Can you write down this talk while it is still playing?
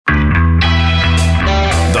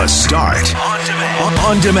The Start. On demand.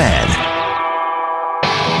 On demand.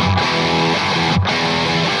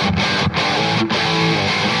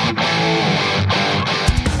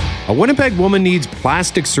 A Winnipeg woman needs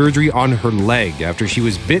plastic surgery on her leg after she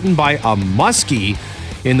was bitten by a musky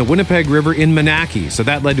in the Winnipeg River in Minaki. So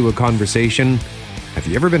that led to a conversation. Have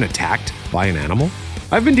you ever been attacked by an animal?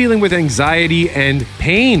 I've been dealing with anxiety and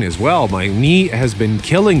pain as well. My knee has been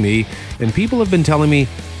killing me, and people have been telling me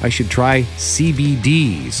I should try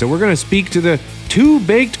CBD. So we're going to speak to the Two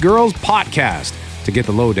Baked Girls POTCAST to get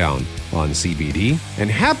the lowdown on CBD. And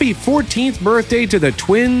happy 14th birthday to the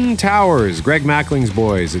Twin Towers, Greg Mackling's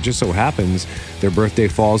boys. It just so happens their birthday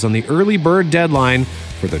falls on the early bird deadline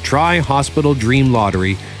for the Tri-Hospital Dream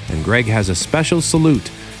Lottery, and Greg has a special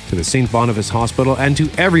salute to the St. Boniface Hospital and to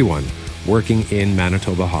everyone working in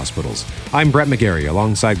Manitoba hospitals. I'm Brett McGarry,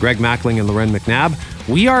 alongside Greg Mackling and Loren McNabb.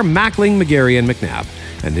 We are Mackling, McGarry, and McNabb,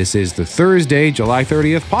 and this is the Thursday, July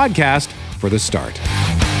 30th podcast for The Start.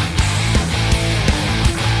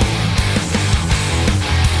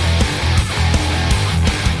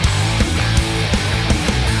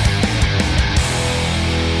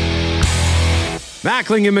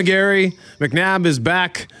 Mackling and McGarry. McNabb is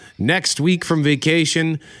back next week from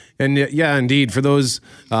vacation. And yeah, indeed, for those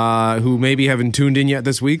who maybe haven't tuned in yet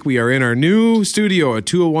this week, we are in our new studio at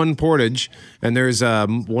 201 Portage, and there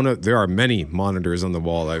are many monitors on the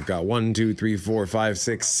wall. I've got 1, 2, 3, 4, 5,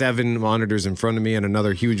 6, 7 monitors in front of me and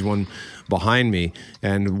another huge one behind me.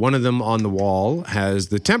 And one of them on the wall has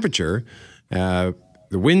the temperature, the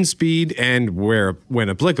wind speed, and when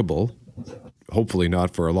applicable, hopefully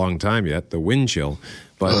not for a long time yet, the wind chill.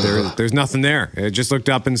 But there's nothing there. I just looked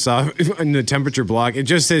up and saw in the temperature block, it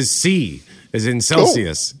just says C, as in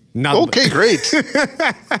Celsius. Oh. Okay, great.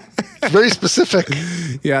 Very specific.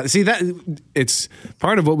 Yeah, see, that it's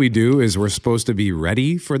part of what we do is we're supposed to be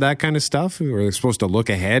ready for that kind of stuff. We're supposed to look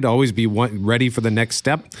ahead, always be ready for the next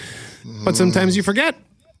step. But sometimes you forget.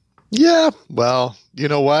 Yeah, well, you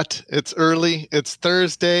know what? It's early. It's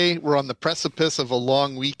Thursday. We're on the precipice of a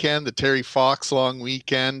long weekend, the Terry Fox long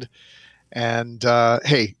weekend. And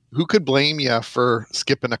hey, who could blame you for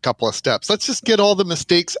skipping a couple of steps? Let's just get all the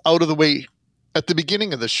mistakes out of the way at the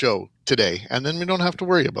beginning of the show today, and then we don't have to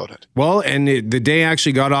worry about it. Well, and the day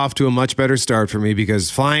actually got off to a much better start for me because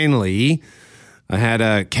finally I had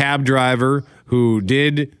a cab driver who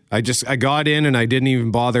I got in and I didn't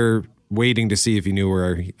even bother waiting to see if he knew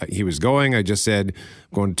where he was going. I just said,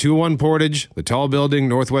 I'm going to 201 Portage, the tall building,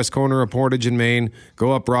 northwest corner of Portage in Maine,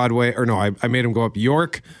 go up Broadway, or no, I made him go up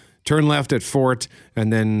York, turn left at Fort,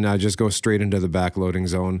 and then just go straight into the back loading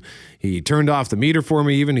zone. He turned off the meter for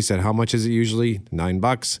me even. He said, how much is it usually?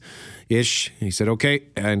 $9-ish. He said, okay.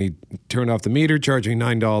 And he turned off the meter, charged me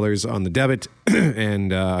 $9 on the debit,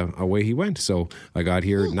 and away he went. So I got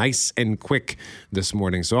here nice and quick this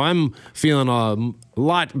morning. So I'm feeling a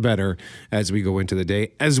lot better as we go into the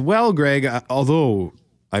day. As well, Greg, although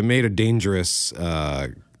I made I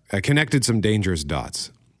connected some dangerous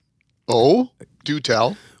dots. Oh, do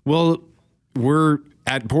tell. Well, we're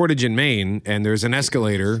at Portage in Maine, and there's an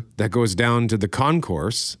escalator that goes down to the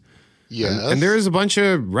concourse. Yes. And there's a bunch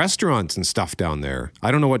of restaurants and stuff down there. I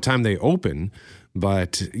don't know what time they open,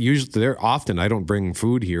 but usually I don't bring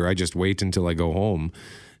food here. I just wait until I go home.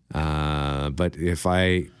 But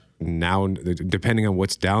depending on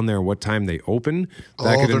what's down there, what time they open.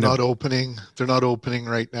 They're not opening. They're not opening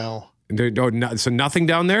right now. So nothing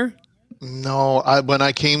down there? No, when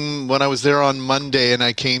I was there on Monday and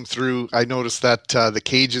I came through, I noticed that the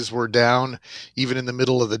cages were down even in the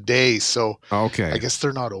middle of the day. So okay. I guess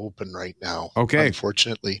they're not open right now. Okay.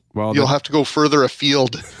 Unfortunately. Well, you'll have to go further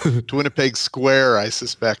afield to Winnipeg Square, I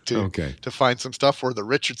suspect, to find some stuff, or the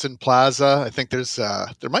Richardson Plaza. I think there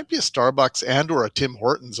might be a Starbucks and or a Tim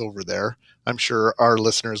Hortons over there. I'm sure our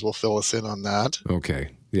listeners will fill us in on that. Okay.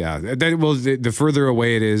 Yeah. The further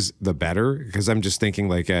away it is, the better, because I'm just thinking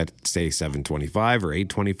like at, say, 7:25 or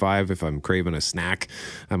 8:25, if I'm craving a snack,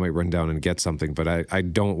 I might run down and get something, but I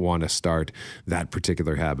don't want to start that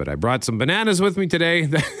particular habit. I brought some bananas with me today.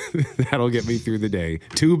 That'll get me through the day.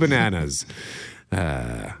 2 bananas.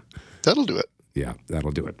 That'll do it. Yeah,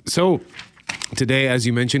 that'll do it. So today, as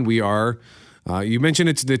you mentioned, you mentioned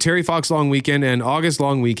it's the Terry Fox long weekend, and August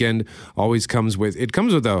long weekend always comes with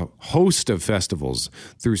a host of festivals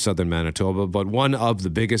through southern Manitoba, but one of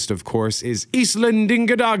the biggest, of course, is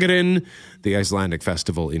Íslandingadagurinn, the Icelandic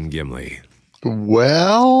festival in Gimli.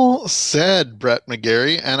 Well said, Brett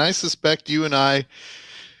McGarry, and I suspect you and I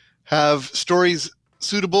have stories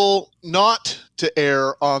suitable not to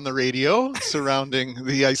air on the radio surrounding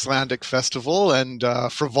the Icelandic festival and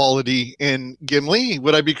frivolity in Gimli.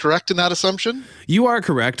 Would I be correct in that assumption? You are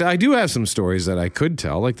correct. I do have some stories that I could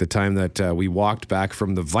tell, like the time that we walked back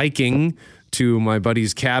from the Viking to my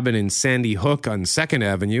buddy's cabin in Sandy Hook on 2nd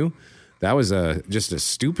Avenue. That was just a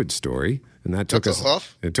stupid story, and that took us.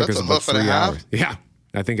 It took us about 3 hours. Yeah,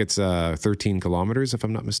 I think it's 13 kilometers, if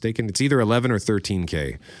I'm not mistaken. It's either 11 or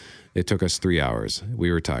 13K. It took us 3 hours.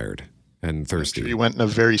 We were tired and thirsty. You went in a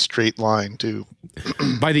very straight line, too.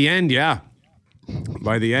 By the end, yeah.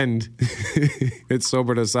 By the end, it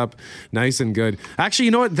sobered us up nice and good. Actually,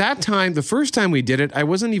 you know what? That time, the first time we did it, I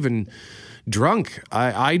wasn't even drunk.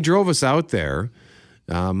 I drove us out there,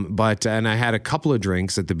 and I had a couple of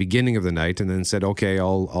drinks at the beginning of the night and then said, okay,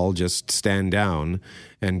 I'll just stand down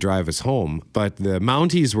and drive us home. But the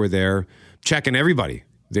Mounties were there checking everybody.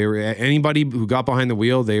 They were anybody who got behind the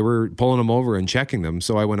wheel, they were pulling them over and checking them.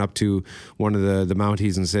 So I went up to one of the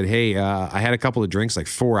Mounties and said, hey, I had a couple of drinks like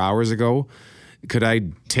 4 hours ago. Could I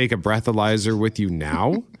take a breathalyzer with you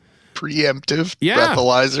now? Preemptive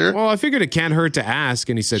breathalyzer. Well, I figured it can't hurt to ask.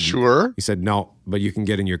 And he said, sure. He said, no, but you can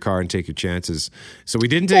get in your car and take your chances. So we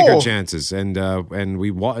didn't take our chances, and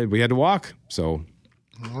we had to walk. So,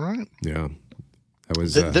 all right. Yeah. That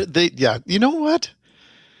was. You know what?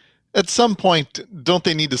 At some point, don't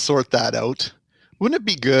they need to sort that out? Wouldn't it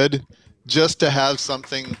be good just to have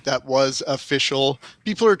something that was official?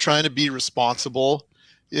 People are trying to be responsible.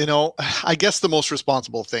 You know, I guess the most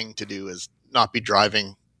responsible thing to do is not be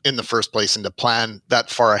driving in the first place and to plan that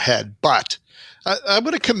far ahead. But I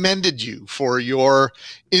would have commended you for your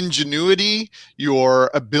ingenuity, your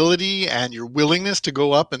ability, and your willingness to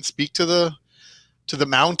go up and speak to the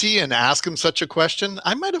Mountie and ask him such a question.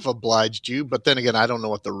 I might have obliged you, but then again, I don't know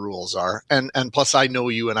what the rules are. And plus I know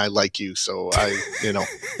you and I like you. So I would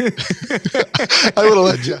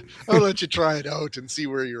have let you try it out and see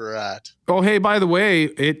where you're at. Oh, hey, by the way,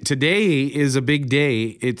 today is a big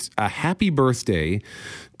day. It's a happy birthday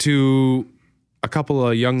to a couple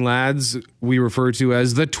of young lads we refer to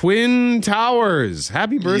as the Twin Towers.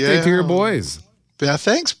 Happy birthday to your boys. Yeah,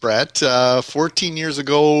 thanks, Brett. 14 years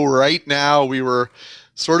ago, right now, we were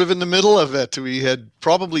sort of in the middle of it. We had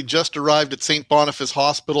probably just arrived at St. Boniface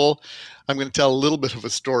Hospital. I'm going to tell a little bit of a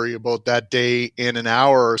story about that day in an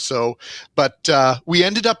hour or so. But we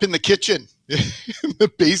ended up in the kitchen in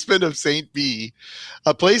the basement of St. B,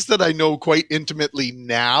 a place that I know quite intimately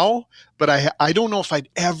now, but I don't know if I'd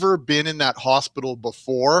ever been in that hospital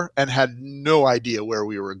before and had no idea where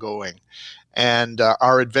we were going. And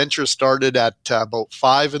our adventure started at about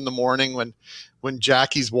 5 a.m. when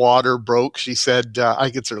Jackie's water broke. She said,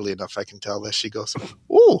 it's early enough, I can tell this. She goes,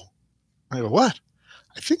 "Oh," I go, "What?"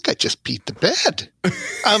 "I think I just peed the bed."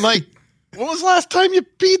 I'm like, "When was the last time you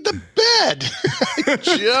peed the bed?" I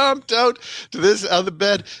jumped out to the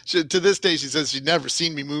bed. To this day, she says she'd never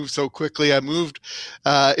seen me move so quickly. I moved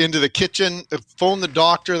into the kitchen, phoned the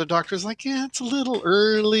doctor. The doctor's like, "Yeah, it's a little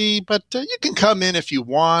early, but you can come in if you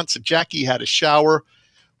want." So Jackie had a shower.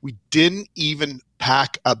 We didn't even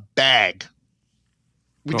pack a bag.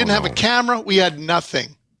 We didn't have a camera. We had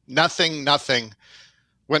nothing.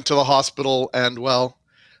 Went to the hospital, and well,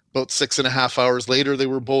 about 6.5 hours later, they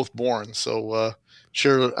were both born. So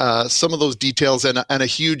some of those details and a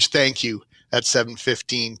huge thank you at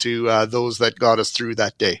 7:15 to those that got us through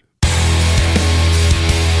that day.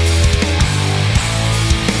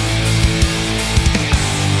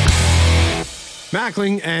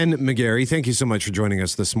 Mackling and McGarry, thank you so much for joining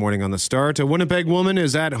us this morning on The Start. A Winnipeg woman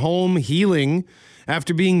is at home healing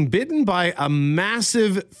after being bitten by a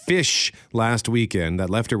massive fish last weekend that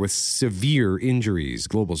left her with severe injuries.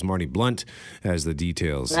 Global's Marty Blunt has the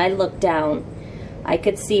details. I looked down. I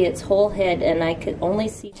could see its whole head, and I could only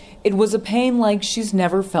see... It was a pain like she's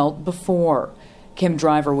never felt before. Kim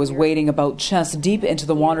Driver was wading about chest deep into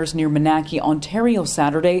the waters near Minaki, Ontario,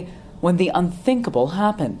 Saturday when the unthinkable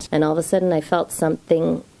happened. And all of a sudden I felt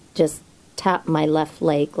something just tap my left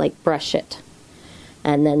leg, like brush it.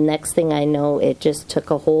 And then next thing I know, it just took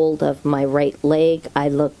a hold of my right leg. I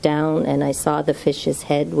looked down and I saw the fish's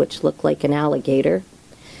head, which looked like an alligator.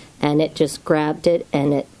 And it just grabbed it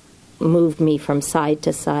and it moved me from side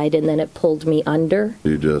to side, and then it pulled me under.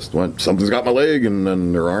 She just went, "Something's got my leg," and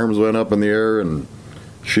then her arms went up in the air and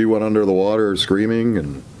she went under the water screaming,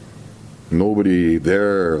 and nobody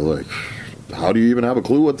there, like, how do you even have a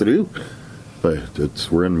clue what to do?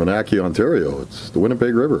 We're in Minaki, Ontario. It's the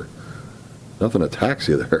Winnipeg River. Nothing attacks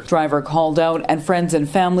you there. Driver called out, and friends and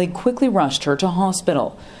family quickly rushed her to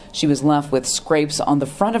hospital. She was left with scrapes on the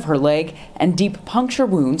front of her leg and deep puncture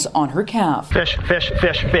wounds on her calf. Fish,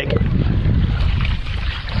 big.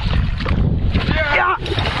 Yeah.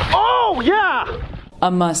 Oh, yeah. A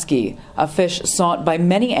musky, a fish sought by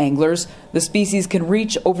many anglers. The species can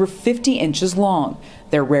reach over 50 inches long.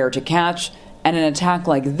 They're rare to catch, and an attack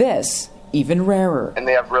like this, even rarer. And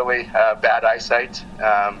they have really bad eyesight.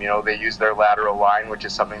 They use their lateral line, which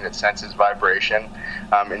is something that senses vibration,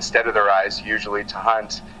 instead of their eyes, usually to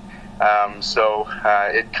hunt. So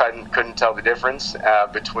it couldn't tell the difference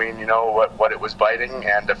between, what it was biting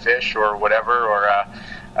and a fish or whatever, or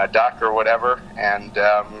a duck or whatever, and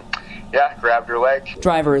grabbed her leg.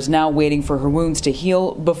 Driver is now waiting for her wounds to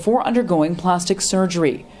heal before undergoing plastic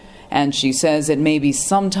surgery. And she says it may be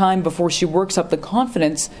some time before she works up the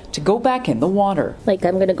confidence to go back in the water. I'm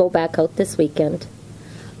going to go back out this weekend,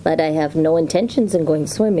 but I have no intentions in going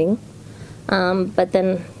swimming. But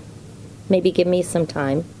then maybe give me some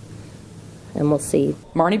time, and we'll see.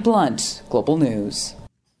 Marnie Blunt, Global News.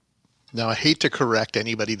 Now, I hate to correct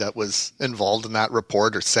anybody that was involved in that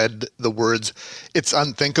report or said the words, it's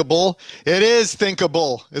unthinkable. It is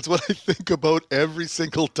thinkable. It's what I think about every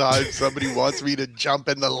single time somebody wants me to jump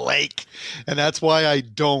in the lake. And that's why I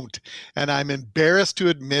don't. And I'm embarrassed to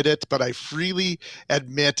admit it, but I freely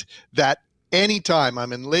admit that anytime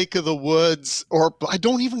I'm in Lake of the Woods, or I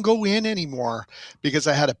don't even go in anymore because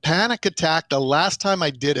I had a panic attack the last time I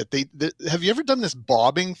did it. Have you ever done this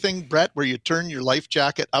bobbing thing, Brett, where you turn your life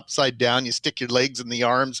jacket upside down, you stick your legs in the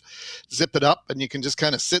arms, zip it up, and you can just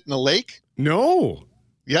kind of sit in the lake? No.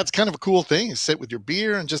 Yeah, it's kind of a cool thing. You sit with your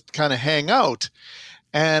beer and just kind of hang out.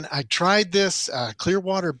 And I tried this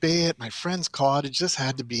Clearwater Bay at my friend's cottage. This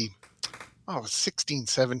had to be 16,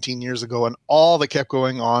 17 years ago, and all that kept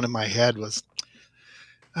going on in my head was,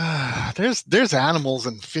 there's animals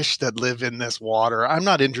and fish that live in this water. I'm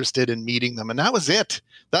not interested in meeting them. And that was it.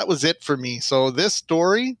 That was it for me. So this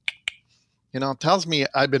story, tells me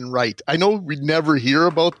I've been right. I know we never hear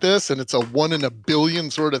about this, and it's a 1 in a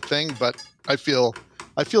billion sort of thing, but I feel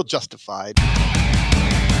justified.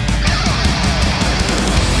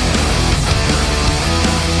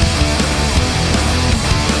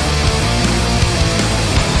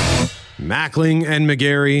 Mackling and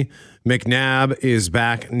McGarry. McNabb is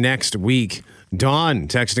back next week. Don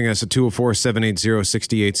texting us at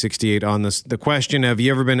 204-780-6868 on the question, have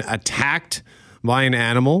you ever been attacked by an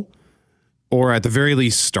animal or at the very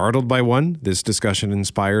least startled by one? This discussion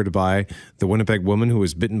inspired by the Winnipeg woman who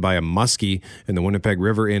was bitten by a musky in the Winnipeg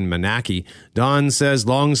River in Minaki. Don says,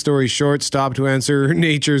 long story short, stopped to answer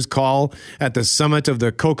nature's call at the summit of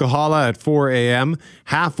the Coquihalla at 4 a.m.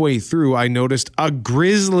 Halfway through, I noticed a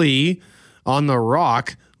grizzly on the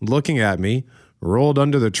rock looking at me, rolled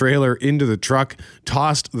under the trailer into the truck,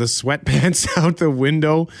 tossed the sweatpants out the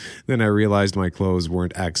window. Then I realized my clothes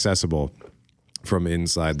weren't accessible from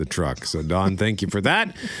inside the truck. So, Don, thank you for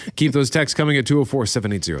that. Keep those texts coming at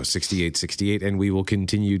 204-780-6868, and we will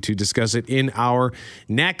continue to discuss it in our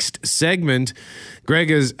next segment.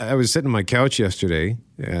 Greg, I was sitting on my couch yesterday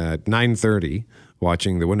at 9:30,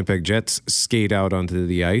 watching the Winnipeg Jets skate out onto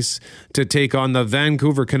the ice to take on the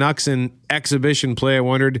Vancouver Canucks in exhibition play. I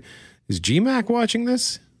wondered, is GMAC watching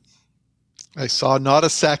this? I saw not a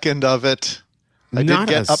second of it. I not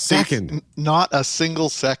did get a updates, second. Not a single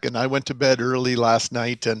second. I went to bed early last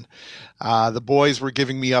night, and the boys were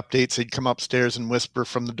giving me updates. They'd come upstairs and whisper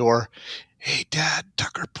from the door, "Hey, Dad,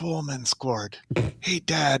 Tucker Pullman scored. Hey,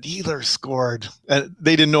 Dad, Ehlers scored." And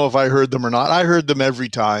they didn't know if I heard them or not. I heard them every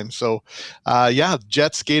time. So,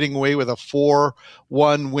 Jets skating away with a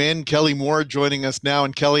 4-1 win. Kelly Moore joining us now.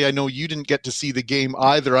 And Kelly, I know you didn't get to see the game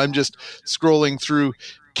either. I'm just scrolling through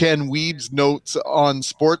Ken Weeb's notes on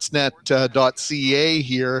sportsnet.ca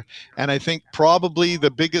here. And I think probably the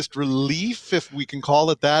biggest relief, if we can call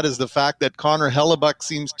it that, is the fact that Connor Hellebuck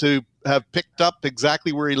seems to have picked up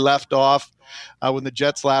exactly where he left off when the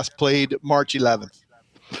Jets last played March 11th.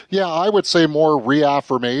 Yeah, I would say more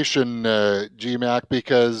reaffirmation, GMAC,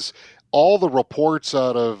 because all the reports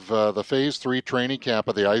out of the Phase 3 training camp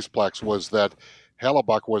of the Iceplex was that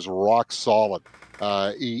Hellebuck was rock solid.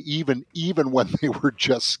 Even when they were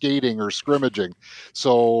just skating or scrimmaging.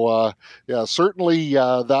 So, certainly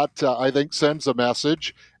that I think sends a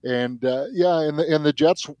message. And the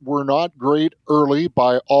Jets were not great early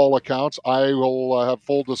by all accounts. I will have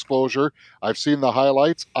full disclosure. I've seen the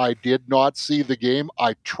highlights. I did not see the game.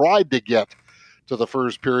 I tried to get to the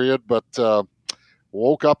first period, but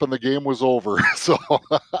woke up and the game was over. So,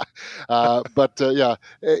 and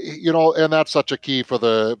that's such a key for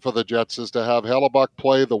the Jets is to have Hellebuck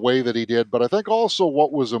play the way that he did. But I think also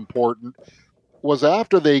what was important was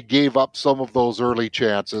after they gave up some of those early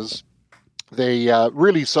chances, they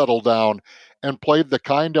really settled down and played the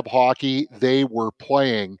kind of hockey they were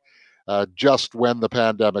playing just when the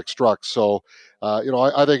pandemic struck. So,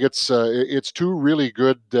 I think it's two really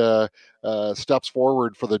good steps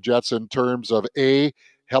forward for the Jets in terms of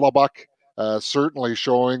Hellebuck certainly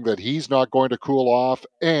showing that he's not going to cool off,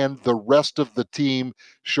 and the rest of the team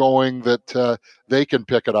showing that they can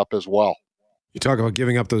pick it up as well. You talk about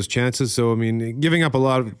giving up those chances. So, I mean, giving up a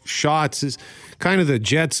lot of shots is kind of the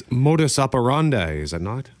Jets' modus operandi, is it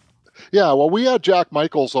not? Yeah, well, we had Jack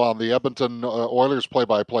Michaels on, the Edmonton Oilers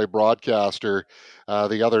play-by-play broadcaster,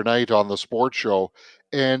 the other night on the sports show.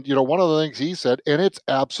 And, one of the things he said, and it's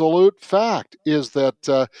absolute fact, is that,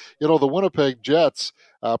 the Winnipeg Jets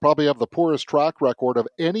probably have the poorest track record of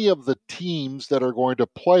any of the teams that are going to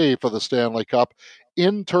play for the Stanley Cup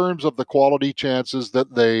in terms of the quality chances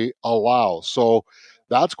that they allow. So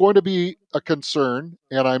that's going to be a concern,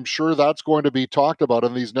 and I'm sure that's going to be talked about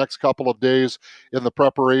in these next couple of days in the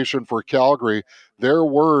preparation for Calgary. There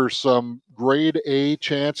were some grade A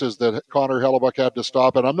chances that Connor Hellebuck had to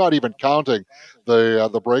stop, and I'm not even counting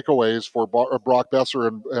the breakaways for Brock Besser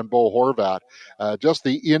and Bo Horvat. Just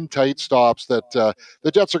the in-tight stops that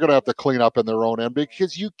the Jets are going to have to clean up in their own end,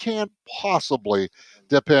 because you can't possibly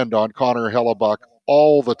depend on Connor Hellebuck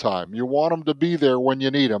all the time. You want them to be there when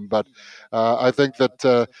you need them, but I think that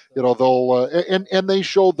they'll and they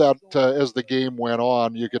showed that as the game went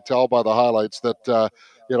on. You could tell by the highlights that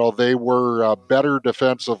they were better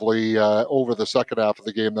defensively over the second half of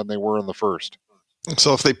the game than they were in the first.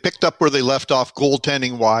 So if they picked up where they left off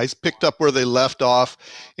goaltending wise, picked up where they left off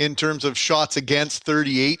in terms of shots against,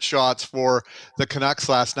 38 shots for the Canucks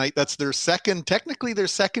last night, that's technically their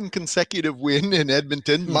second consecutive win in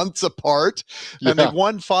Edmonton, months apart. And they've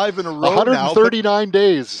won 5 in a row 139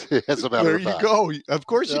 days, as a matter of fact. There you go. Of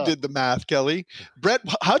course you did the math, Kelly. Brett,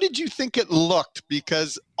 how did you think it looked?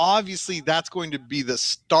 Because obviously that's going to be the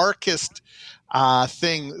starkest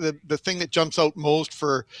thing. The thing that jumps out most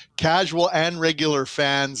for casual and regular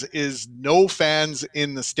fans is no fans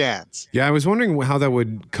in the stands. Yeah, I was wondering how that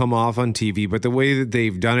would come off on TV, but the way that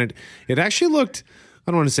they've done it, it actually looked,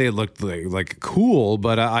 I don't want to say it looked like cool,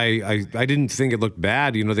 but I didn't think it looked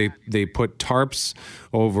bad. They put tarps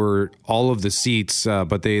over all of the seats,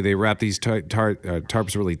 but they wrap these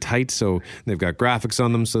tarps really tight, so they've got graphics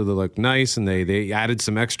on them, so they look nice, and they added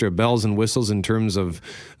some extra bells and whistles in terms of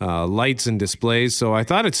lights and displays. So I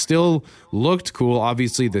thought it still looked cool.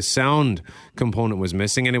 Obviously, the sound component was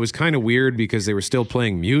missing, and it was kind of weird because they were still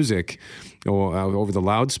playing music over the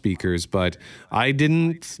loudspeakers, but I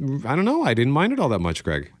didn't mind it all that much,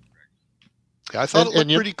 Greg. I thought it looked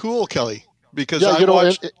pretty cool, Kelly, because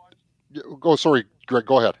sorry, Greg,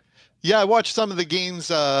 go ahead. Yeah, I watched some of the games,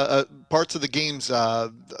 parts of the games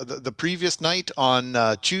the previous night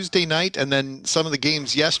on Tuesday night, and then some of the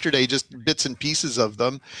games yesterday, just bits and pieces of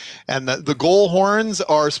them. And the goal horns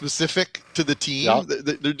are specific to the team. Yeah.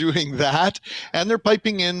 They're doing that, and they're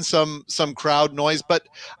piping in some crowd noise. But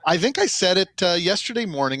I think I said it yesterday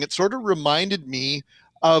morning. It sort of reminded me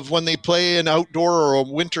of when they play an outdoor or a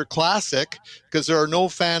winter classic, because there are no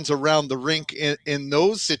fans around the rink in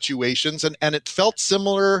those situations. And it felt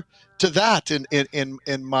similar to that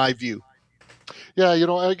in my view. Yeah,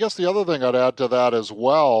 I guess the other thing I'd add to that as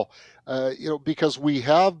well, because we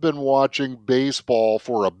have been watching baseball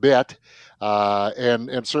for a bit,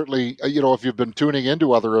 and certainly, if you've been tuning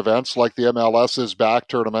into other events like the MLS's back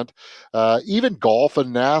tournament, even golf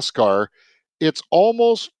and NASCAR, it's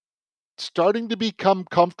almost starting to become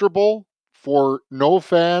comfortable for no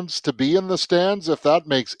fans to be in the stands, if that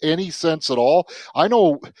makes any sense at all. I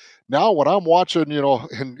know now when I'm watching,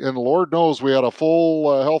 and Lord knows we had a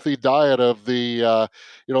full healthy diet of the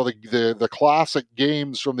classic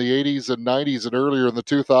games from the 80s and 90s and earlier in the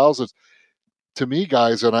 2000s. To me,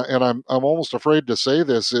 guys, and I'm almost afraid to say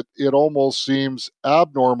this, it almost seems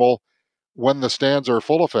abnormal when the stands are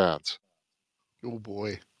full of fans. Oh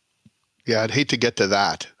boy. Yeah, I'd hate to get to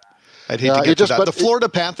that. I'd hate to get to that. The Florida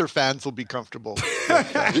Panther fans will be comfortable.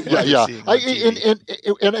 Yeah.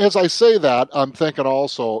 And as I say that, I'm thinking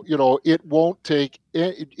also, it won't take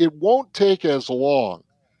as long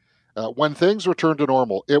when things return to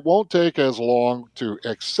normal. It won't take as long to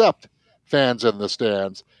accept fans in the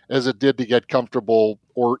stands as it did to get comfortable,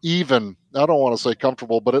 or even, I don't want to say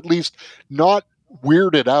comfortable, but at least not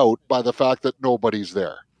weirded out by the fact that nobody's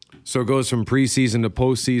there. So it goes from preseason to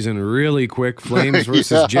postseason really quick. Flames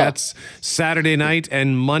versus Jets, Saturday night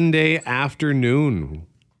and Monday afternoon.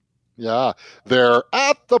 Yeah, they're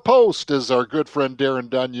at the post, as our good friend Darren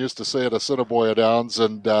Dunn used to say at Assiniboia Downs.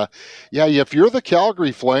 And if you're the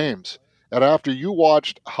Calgary Flames And after you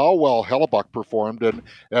watched how well Hellebuck performed and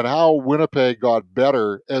how Winnipeg got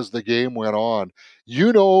better as the game went on,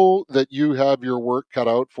 you know that you have your work cut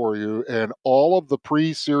out for you, and all of the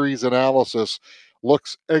pre-series analysis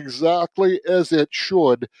looks exactly as it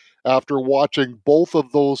should after watching both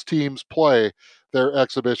of those teams play their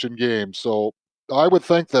exhibition games. So I would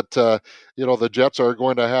think that, the Jets are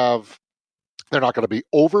going to have, they're not going to be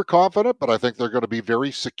overconfident, but I think they're going to be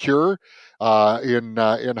very secure in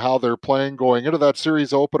how they're playing going into that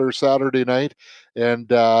series opener Saturday night.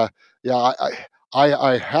 And I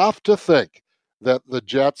have to think that the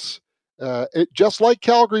Jets, just like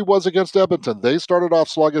Calgary was against Edmonton, they started off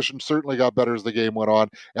sluggish and certainly got better as the game went on.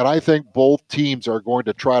 And I think both teams are going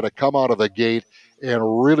to try to come out of the gate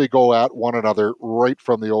and really go at one another right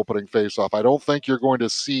from the opening faceoff. I don't think you're going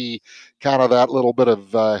to see kind of that little bit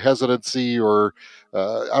of hesitancy or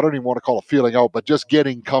I don't even want to call it feeling out, but just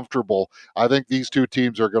getting comfortable. I think these two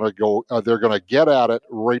teams are going to go, they're going to get at it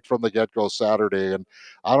right from the get-go Saturday. And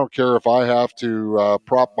I don't care if I have to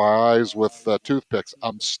prop my eyes with toothpicks.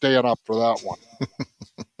 I'm staying up for that one.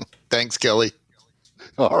 Thanks, Kelly.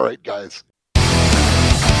 All right, guys.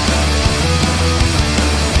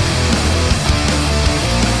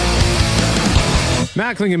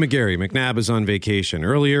 Mackling and McGarry, McNabb is on vacation.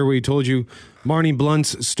 Earlier, we told you Marnie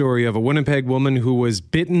Blunt's story of a Winnipeg woman who was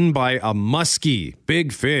bitten by a musky,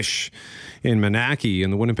 big fish in Minaki in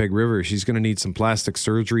the Winnipeg River. She's going to need some plastic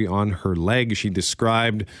surgery on her leg. She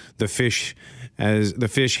described the fish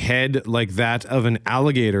head like that of an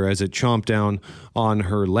alligator as it chomped down on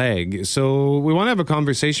her leg. So we want to have a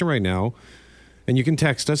conversation right now. And you can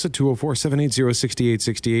text us at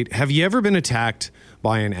 204-780-6868. Have you ever been attacked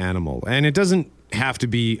by an animal? And it doesn't have to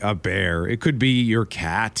be a bear. It could be your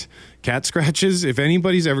cat. Cat scratches, if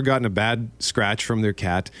anybody's ever gotten a bad scratch from their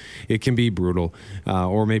cat, it can be brutal.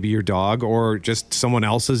 Or maybe your dog, or just someone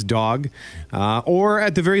else's dog. Or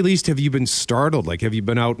at the very least, have you been startled? Like, have you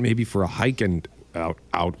been out maybe for a hike and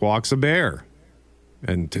out walks a bear?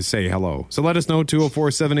 And to say hello. So let us know,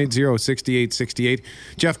 204-780-6868.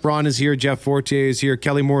 Jeff Braun is here. Jeff Fortier is here.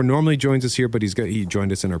 Kelly Moore normally joins us here, but he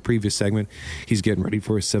joined us in our previous segment. He's getting ready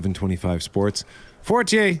for his 725 Sports.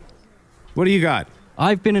 Fortier, what do you got?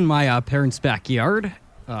 I've been in my parents' backyard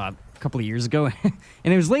a couple of years ago, and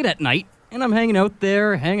it was late at night, and I'm hanging out,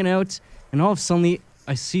 and all of a sudden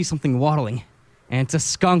I see something waddling, and it's a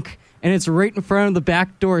skunk. And it's right in front of the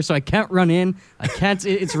back door, so I can't run in.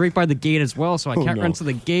 It's right by the gate as well, so I can't run to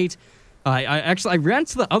the gate. I ran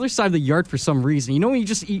to the other side of the yard for some reason. You know when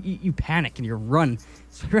you panic and you run.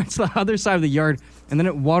 So I ran to the other side of the yard, and then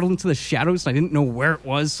it waddled into the shadows, and I didn't know where it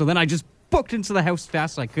was. So then I just booked into the house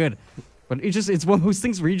fast as I could. But it's one of those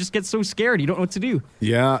things where you just get so scared, you don't know what to do.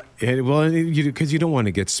 Yeah, well, because you don't want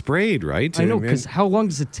to get sprayed, right? I know, because how long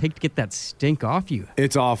does it take to get that stink off you?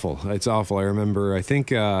 It's awful. It's awful. I remember, I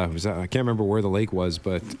think, I can't remember where the lake was,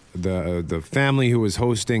 but the family who was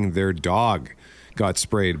hosting their dog got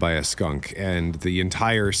sprayed by a skunk, and the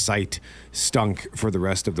entire site stunk for the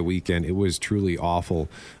rest of the weekend. It was truly awful.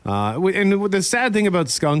 And the sad thing about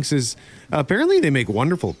skunks is apparently they make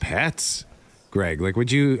wonderful pets. Greg, like,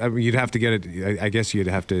 you'd have to get it, I guess you'd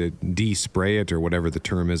have to de-spray it or whatever the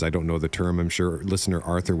term is. I don't know the term. I'm sure listener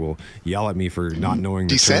Arthur will yell at me for not knowing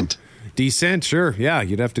the term. Descent, sure. Yeah,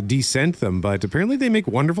 you'd have to descent them, but apparently they make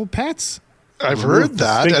wonderful pets. I've heard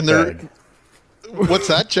that. And they're... What's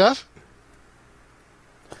that, Jeff?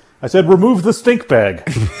 I said remove the stink bag.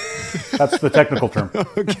 That's the technical term.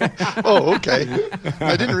 Okay. Oh, okay.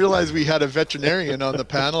 I didn't realize we had a veterinarian on the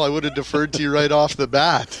panel. I would have deferred to you right off the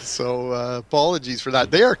bat. So apologies for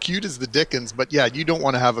that. They are cute as the dickens, but yeah, you don't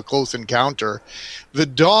want to have a close encounter. The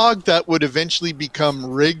dog that would eventually become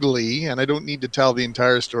Wrigley, and I don't need to tell the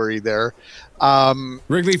entire story there.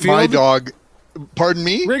 Wrigley Field? My dog, pardon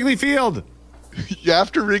me? Wrigley Field.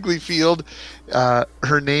 After Wrigley Field,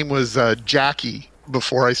 her name was Jackie.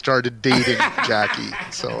 Before I started dating Jackie,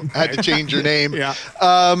 so I had to change her name. Yeah.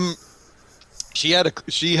 She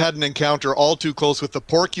had an encounter all too close with the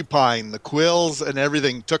porcupine, the quills and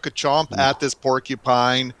everything. Took a chomp at this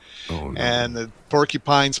porcupine, and the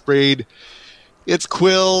porcupine sprayed its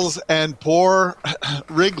quills, and poor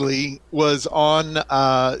Wrigley was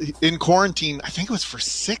in quarantine. I think it was for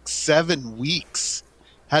 6-7 weeks.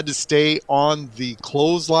 Had to stay on the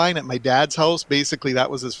clothesline at my dad's house. Basically, that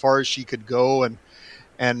was as far as she could go, and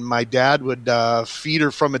my dad would feed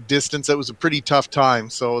her from a distance. It was a pretty tough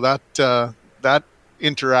time. So that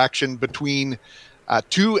interaction between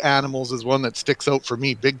two animals is one that sticks out for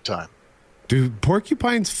me big time. Do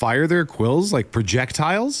porcupines fire their quills like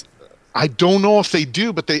projectiles? I don't know if they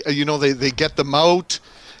do, but they get them out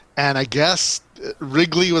And I guess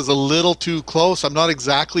Wrigley was a little too close. I'm not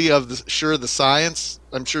exactly sure of the science.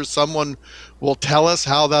 I'm sure someone will tell us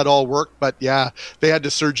how that all worked. But yeah, they had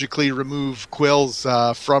to surgically remove quills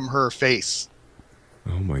from her face.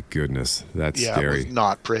 Oh my goodness, that's scary. It was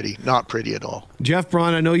not pretty at all. Jeff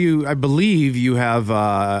Braun, I believe you have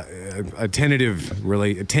a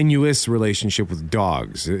tenuous relationship with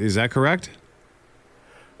dogs. Is that correct?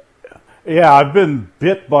 Yeah, I've been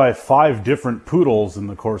bit by 5 different poodles in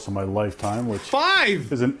the course of my lifetime, which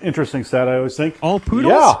 5 is an interesting stat, I always think. All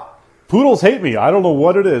poodles? Yeah, poodles hate me. I don't know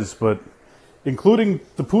what it is, but including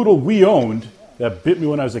the poodle we owned that bit me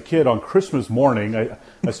when I was a kid on Christmas morning.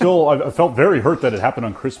 I felt very hurt that it happened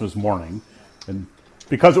on Christmas morning. And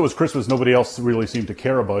because it was Christmas, nobody else really seemed to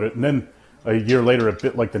care about it. And then a year later, it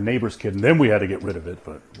bit like the neighbor's kid, and then we had to get rid of it,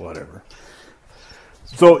 but whatever.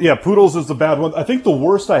 So, yeah, poodles is the bad one. I think the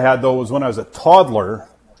worst I had, though, was when I was a toddler.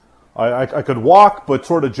 I could walk, but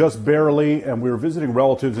sort of just barely, and we were visiting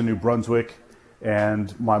relatives in New Brunswick,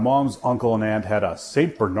 and my mom's uncle and aunt had a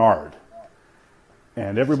St. Bernard.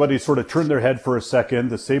 And everybody sort of turned their head for a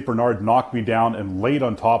second. The St. Bernard knocked me down and laid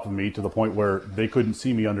on top of me to the point where they couldn't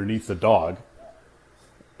see me underneath the dog.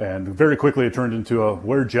 And very quickly it turned into a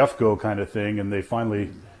where'd Jeff go kind of thing. And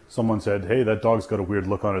someone said, hey, that dog's got a weird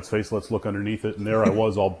look on its face. Let's look underneath it. And there I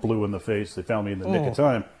was, all blue in the face. They found me in the nick of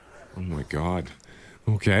time. Oh, my God.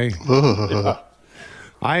 Okay. Yeah.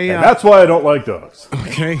 And that's why I don't like dogs.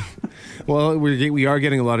 Okay. Well, we are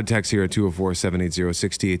getting a lot of texts here at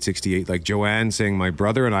 204-780-6868, like Joanne saying, my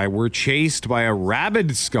brother and I were chased by a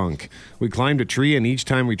rabid skunk. We climbed a tree, and each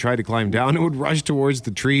time we tried to climb down, it would rush towards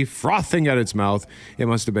the tree, frothing at its mouth. It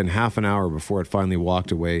must have been half an hour before it finally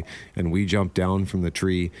walked away, and we jumped down from the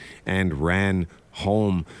tree and ran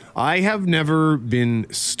home. I have never been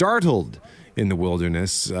startled in the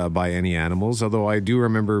wilderness by any animals, although I do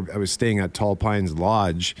remember I was staying at Tall Pines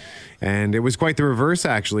Lodge, and it was quite the reverse,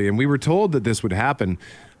 actually, and we were told that this would happen.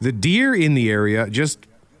 The deer in the area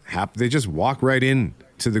they just walk right in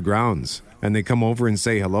to the grounds, and they come over and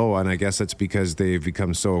say hello, and I guess that's because they've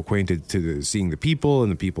become so acquainted to seeing the people,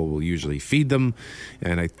 and the people will usually feed them,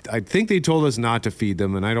 and I think they told us not to feed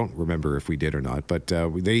them, and I don't remember if we did or not, but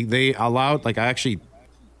they allowed, I actually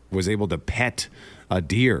was able to pet a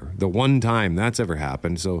deer the one time that's ever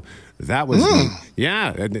happened. So that was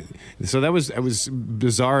yeah. So it was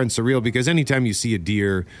bizarre and surreal, because anytime you see a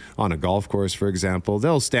deer on a golf course, for example,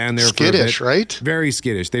 they'll stand there skittish, for a bit. Right? Very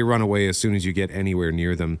skittish. They run away as soon as you get anywhere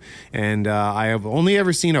near them. And I have only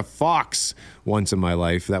ever seen a fox once in my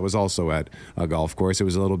life. That was also at a golf course. It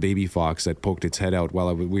was a little baby fox that poked its head out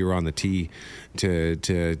while we were on the tee to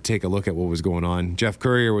take a look at what was going on. Jeff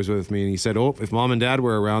Courier was with me, and he said, if Mom and Dad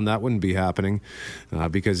were around, that wouldn't be happening,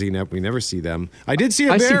 because we never see them. I did see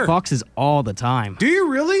a bear. I see foxes all the time. Do you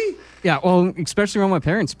really? Yeah, well, especially around my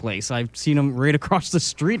parents' place. I've seen them right across the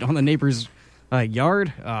street on the neighbor's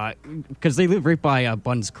yard, because they live right by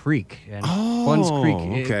Bunn's Creek. And Bunn's Creek,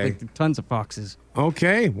 okay. Tons of foxes.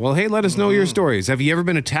 Okay. Well, hey, let us know your stories. Have you ever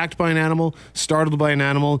been attacked by an animal, startled by an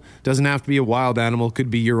animal? Doesn't have to be a wild animal. Could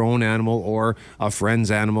be your own animal or a friend's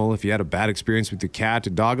animal. If you had a bad experience with your cat, a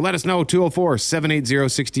dog, let us know.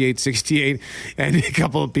 204-780-6868. And a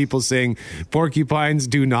couple of people saying porcupines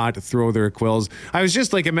do not throw their quills. I was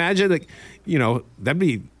just imagine,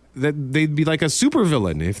 they'd be like a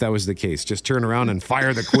supervillain if that was the case. Just turn around and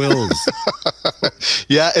fire the quills.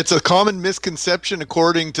 Yeah, it's a common misconception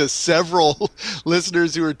according to several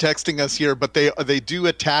listeners who are texting us here, but they do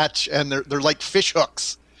attach, and they're like fish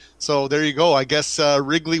hooks. So there you go. I guess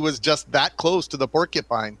Wrigley was just that close to the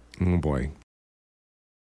porcupine. Oh boy.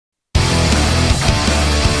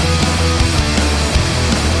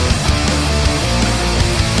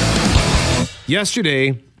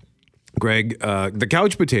 Yesterday, Greg, the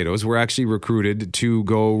Couch Potatoes were actually recruited to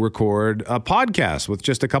go record a podcast with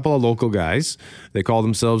just a couple of local guys. They call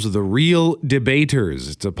themselves The Real Debaters.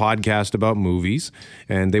 It's a podcast about movies,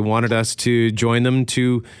 and they wanted us to join them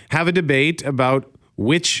to have a debate about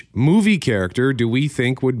which movie character do we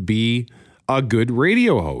think would be a good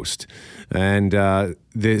radio host. And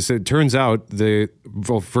it turns out,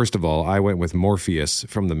 first of all, I went with Morpheus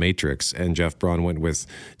from The Matrix, and Jeff Braun went with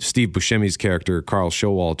Steve Buscemi's character, Carl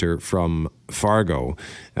Showalter from Fargo.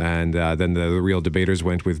 And then the Real Debaters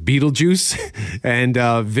went with Beetlejuice and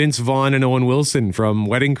Vince Vaughn and Owen Wilson from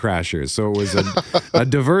Wedding Crashers. So it was a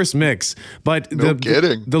diverse mix. But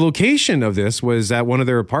the location of this was at one of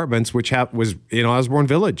their apartments, which was in Osborne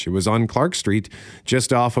Village. It was on Clark Street,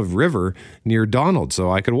 just off of River, near Donald. So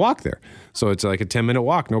I could walk there. So it's like a 10-minute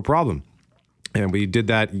walk, no problem. And we did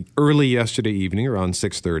that early yesterday evening, around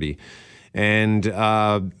 6:30. And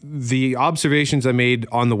the observations I made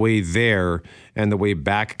on the way there and the way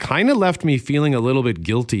back kind of left me feeling a little bit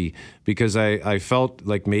guilty because I felt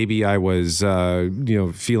like maybe I was,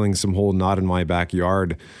 feeling some whole not in my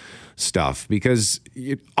backyard stuff. Because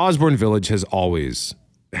Osborne Village has always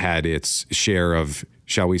had its share of,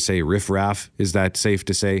 shall we say, riffraff. Is that safe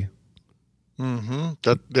to say? Mm-hmm.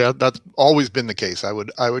 That's always been the case. I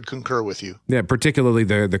would concur with you. Yeah, particularly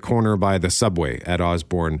the corner by the subway at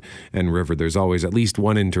Osborne and River. There's always at least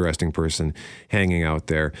one interesting person hanging out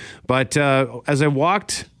there. But as I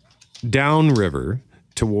walked down River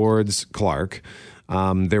towards Clark,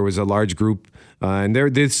 there was a large group, and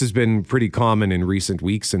this has been pretty common in recent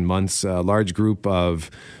weeks and months, a large group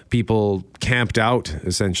of people camped out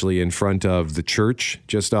essentially in front of the church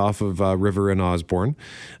just off of River and Osborne.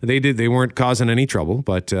 They weren't causing any trouble,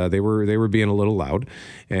 but they were being a little loud.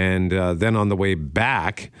 And then on the way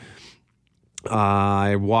back,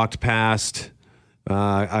 I walked past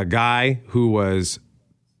a guy who was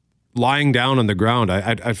lying down on the ground.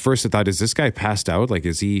 At first I thought, is this guy passed out? Like,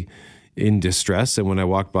 is he in distress? And when I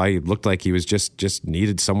walked by, it looked like he was just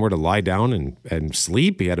needed somewhere to lie down and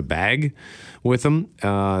sleep. He had a bag with him,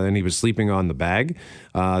 and he was sleeping on the bag.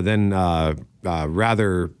 I think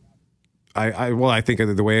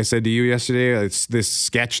the way I said to you yesterday, it's this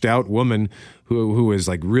sketched out woman who was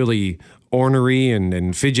like really ornery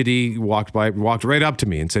and fidgety, walked right up to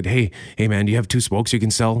me and said, hey man, do you have 2 smokes you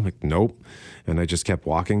can sell? I'm like, nope. And I just kept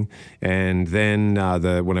walking. And then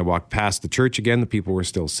when I walked past the church again, the people were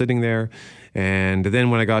still sitting there. And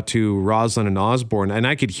then when I got to Roslyn and Osborne, and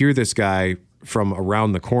I could hear this guy from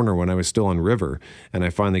around the corner when I was still on River, and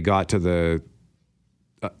I finally got to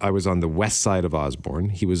I was on the west side of Osborne.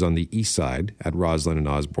 He was on the east side at Roslyn and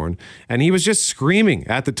Osborne. And he was just screaming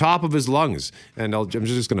at the top of his lungs. And I'm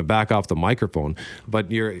just going to back off the microphone.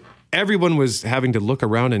 But everyone was having to look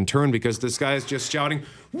around and turn because this guy is just shouting,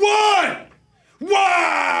 "What?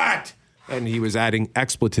 What?" And he was adding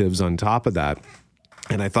expletives on top of that.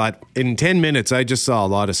 And I thought, in 10 minutes, I just saw a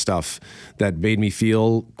lot of stuff that made me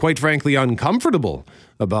feel, quite frankly, uncomfortable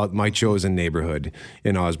about my chosen neighborhood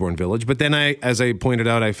in Osborne Village. But then as I pointed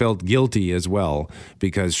out, I felt guilty as well,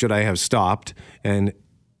 because should I have stopped and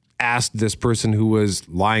asked this person who was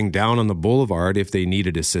lying down on the boulevard if they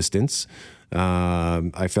needed assistance?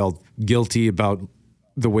 I felt guilty about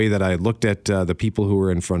the way that I looked at the people who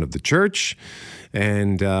were in front of the church.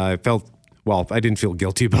 And I didn't feel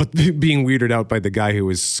guilty about being weirded out by the guy who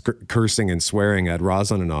was cursing and swearing at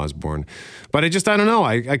Roslyn and Osborne. But I don't know.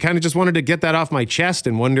 I kind of just wanted to get that off my chest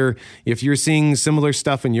and wonder if you're seeing similar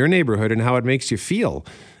stuff in your neighborhood and how it makes you feel.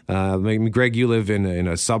 Greg, you live in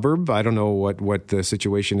a suburb. I don't know what the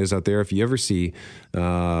situation is out there if you ever see,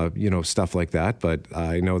 stuff like that. But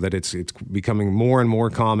I know that it's becoming more and more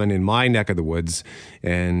common in my neck of the woods,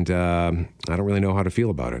 and I don't really know how to feel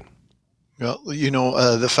about it. Well,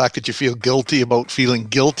 the fact that you feel feeling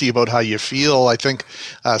guilty about how you feel, I think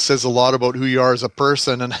says a lot about who you are as a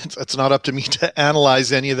person. And it's not up to me to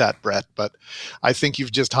analyze any of that, Brett. But I think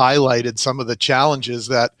you've just highlighted some of the challenges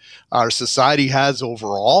that our society has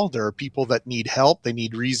overall. There are people that need help. They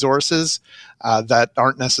need resources that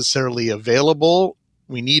aren't necessarily available.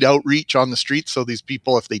 We need outreach on the street so these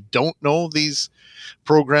people, if they don't know these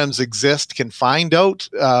programs exist, can find out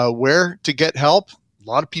where to get help. A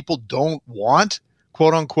lot of people don't want,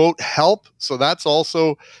 quote unquote, help. So that's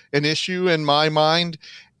also an issue in my mind.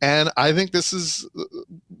 And I think this is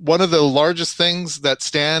one of the largest things that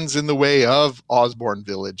stands in the way of Osborne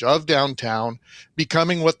Village, of downtown,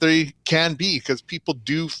 becoming what they can be, because people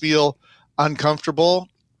do feel uncomfortable.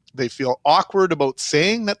 They feel awkward about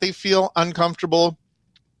saying that they feel uncomfortable,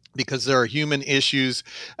 because there are human issues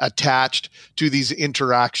attached to these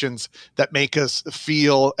interactions that make us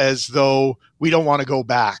feel as though we don't want to go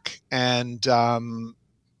back. And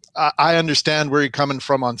I understand where you're coming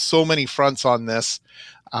from on so many fronts on this,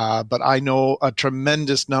 but I know a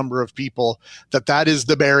tremendous number of people that is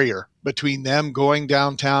the barrier between them going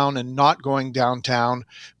downtown and not going downtown,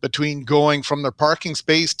 between going from their parking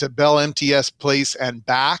space to Bell MTS Place and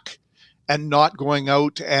back, and not going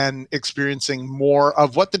out and experiencing more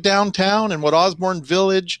of what the downtown and what Osborne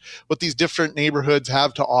Village, what these different neighborhoods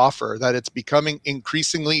have to offer, that it's becoming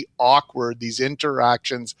increasingly awkward, these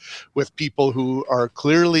interactions with people who are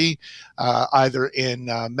clearly either in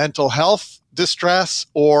mental health distress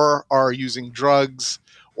or are using drugs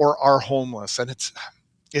or are homeless. And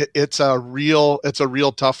it's a real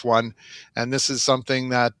tough one. And this is something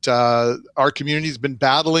that our community's been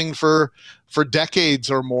battling for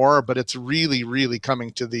decades or more, but it's really, really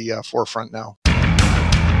coming to the forefront now.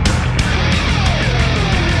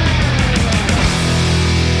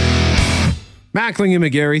 Mackling and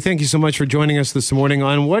McGarry, thank you so much for joining us this morning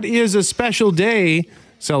on what is a special day,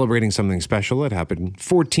 celebrating something special that happened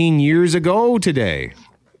 14 years ago today.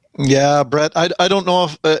 Yeah, Brett, I don't know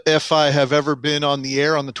if I have ever been on the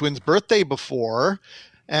air on the Twins' birthday before.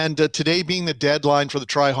 And today being the deadline for the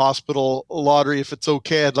Tri-Hospital Lottery, if it's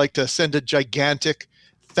okay, I'd like to send a gigantic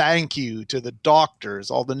thank you to the doctors,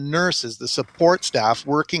 all the nurses, the support staff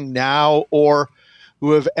working now or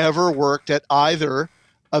who have ever worked at either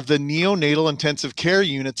of the neonatal intensive care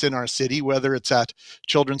units in our city, whether it's at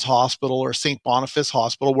Children's Hospital or St. Boniface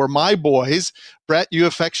Hospital, where my boys, Brett, you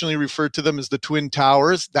affectionately referred to them as the Twin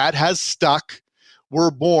Towers, that has stuck,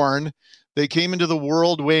 were born. They came into the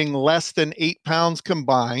world weighing less than 8 pounds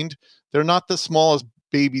combined. They're not the smallest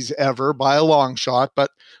babies ever by a long shot,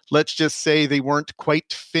 but let's just say they weren't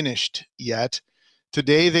quite finished yet.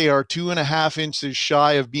 Today, they are 2.5 inches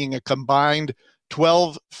shy of being a combined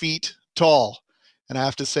 12 feet tall. And I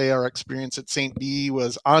have to say, our experience at St. B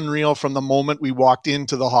was unreal from the moment we walked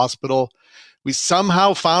into the hospital. We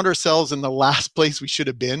somehow found ourselves in the last place we should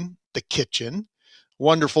have been, the kitchen.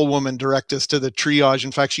 Wonderful woman directed us to the triage.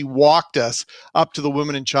 In fact, she walked us up to the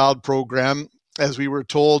Women and Child program as we were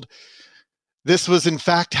told this was in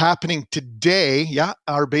fact happening today. Yeah,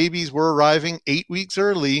 our babies were arriving 8 weeks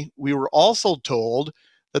early. We were also told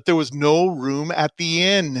that there was no room at the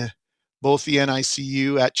inn. Both the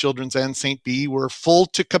NICU at Children's and St. B were full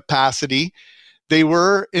to capacity. They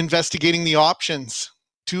were investigating the options,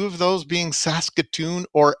 2 of those being Saskatoon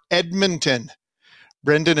or Edmonton.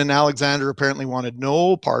 Brendan and Alexander apparently wanted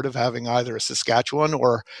no part of having either a Saskatchewan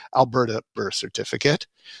or Alberta birth certificate.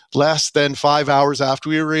 Less than 5 hours after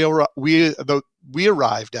we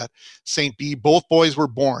arrived at St. B, both boys were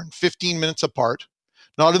born, 15 minutes apart.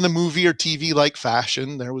 Not in the movie or TV-like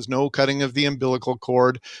fashion. There was no cutting of the umbilical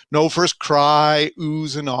cord, no first cry,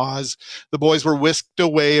 oohs and ahs. The boys were whisked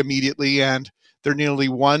away immediately, and their nearly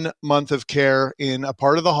 1 month of care in a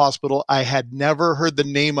part of the hospital I had never heard the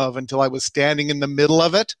name of until I was standing in the middle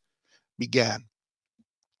of it began.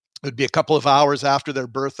 It would be a couple of hours after their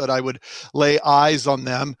birth that I would lay eyes on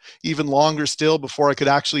them, even longer still before I could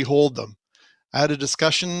actually hold them. I had a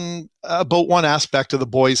discussion about one aspect of the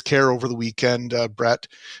boys' care over the weekend, Brett,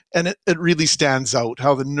 and it really stands out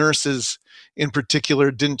how the nurses in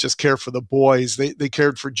particular didn't just care for the boys, they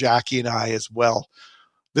cared for Jackie and I as well.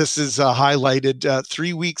 This is highlighted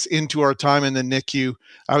 3 weeks into our time in the NICU.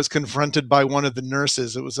 I was confronted by one of the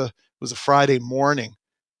nurses. It was a Friday morning.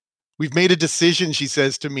 "We've made a decision," she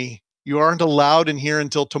says to me. "You aren't allowed in here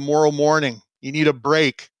until tomorrow morning. You need a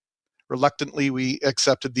break." Reluctantly, we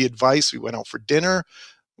accepted the advice. We went out for dinner.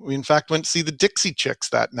 We, in fact, went to see the Dixie Chicks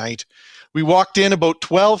that night. We walked in about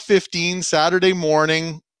 12:15 Saturday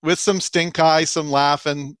morning with some stink eye, some laugh,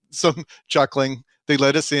 and some chuckling. They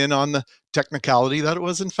let us in on the technicality that it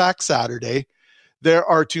was, in fact, Saturday. There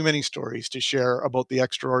are too many stories to share about the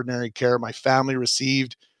extraordinary care my family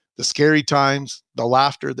received, the scary times, the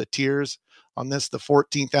laughter, the tears. On this, the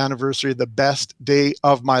 14th anniversary, the best day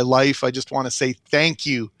of my life, I just want to say thank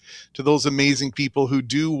you to those amazing people who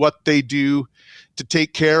do what they do to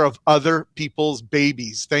take care of other people's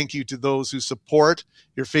babies. Thank you to those who support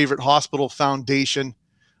your favorite hospital foundation.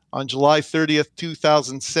 On July 30th,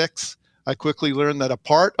 2006, I quickly learned that a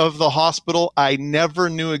part of the hospital I never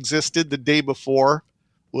knew existed the day before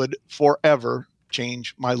would forever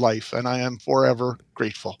change my life, and I am forever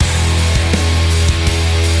grateful.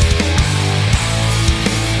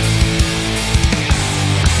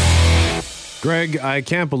 Greg, I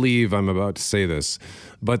can't believe I'm about to say this,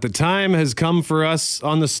 but the time has come for us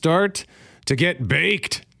on the start to get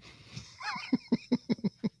baked.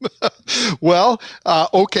 Well,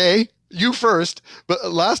 okay, you first.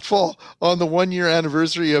 But last fall, on the 1-year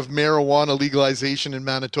anniversary of marijuana legalization in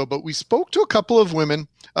Manitoba, we spoke to a couple of women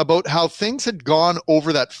about how things had gone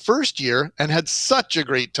over that first year and had such a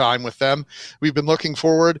great time with them. We've been looking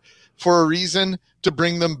forward for a reason to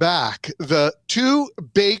bring them back. The 2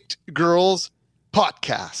 Baked Girls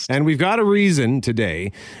POTCAST. And we've got a reason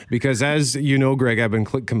today because, as you know, Greg, I've been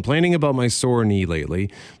complaining about my sore knee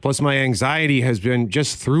lately. Plus, my anxiety has been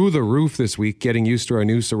just through the roof this week, getting used to our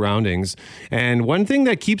new surroundings. And one thing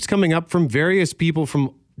that keeps coming up from various people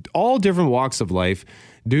from all different walks of life,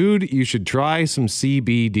 dude, you should try some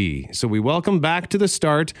CBD. So we welcome back to the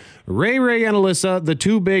start, Ray and Alyssa, the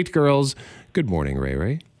 2 Baked Girls. Good morning,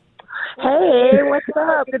 Ray. Hey, what's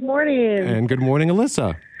up? Good morning. And good morning,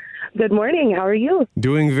 Alyssa. Good morning. How are you?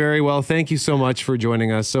 Doing very well. Thank you so much for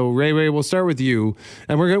joining us. So, Ray, we'll start with you,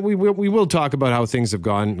 and we will talk about how things have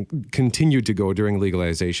continued to go during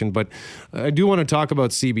legalization. But I do want to talk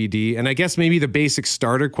about CBD, and I guess maybe the basic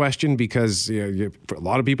starter question, because a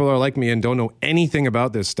lot of people are like me and don't know anything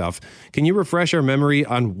about this stuff. Can you refresh our memory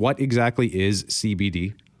on what exactly is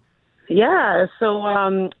CBD? Yeah.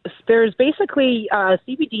 So there's basically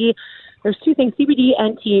CBD. There's two things, CBD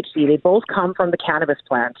and THC. They both come from the cannabis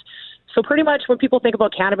plant. So pretty much when people think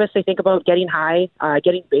about cannabis, they think about getting high,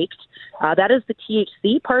 getting baked. That is the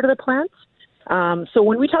THC part of the plant. So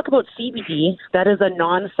when we talk about CBD, that is a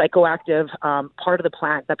non-psychoactive part of the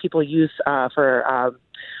plant that people use for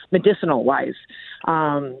medicinal-wise.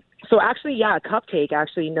 So actually, Cupcake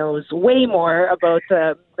actually knows way more about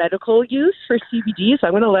the medical use for CBD. So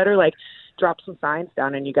I'm going to let her drop some science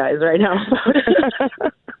down on you guys right now.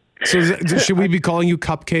 So should we be calling you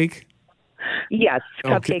Cupcake? Yes,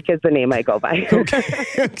 Cupcake is the name I go by. Okay.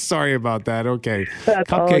 Sorry about that. Okay. That's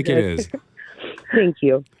Cupcake it is. Thank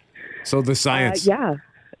you. So the science.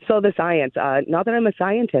 So the science. Not that I'm a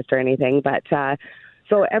scientist or anything, but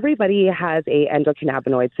so everybody has a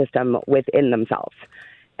endocannabinoid system within themselves.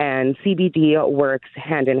 And CBD works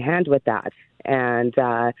hand in hand with that. And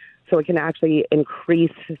so it can actually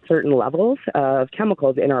increase certain levels of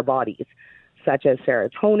chemicals in our bodies, such as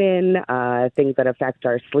serotonin, things that affect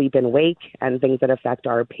our sleep and wake, and things that affect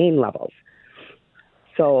our pain levels.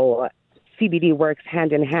 So CBD works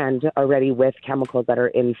hand in hand already with chemicals that are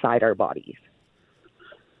inside our bodies.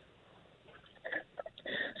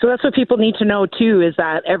 So that's what people need to know, too, is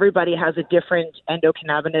that everybody has a different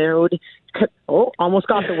endocannabinoid. Oh, almost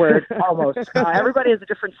got the word. Almost. Everybody has a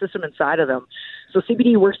different system inside of them. So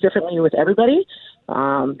CBD works differently with everybody.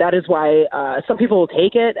 That is why some people will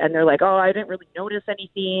take it and they're like, oh, I didn't really notice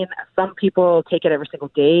anything. Some people take it every single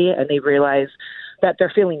day and they realize that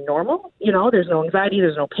they're feeling normal. You know, there's no anxiety,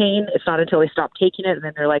 there's no pain. It's not until they stop taking it and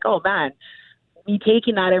then they're like, oh, man, me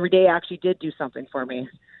taking that every day actually did do something for me.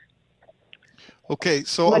 Okay,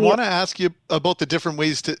 so I want to ask you about the different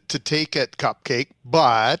ways to take it, Cupcake,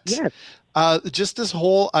 but just this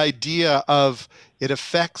whole idea of it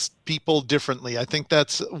affects people differently. I think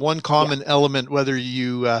that's one common element, whether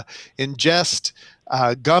you ingest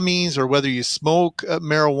gummies or whether you smoke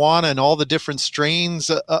marijuana, and all the different strains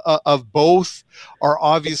of both are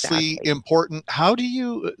obviously important. How do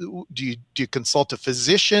you consult a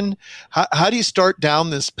physician? How do you start down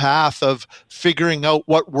this path of figuring out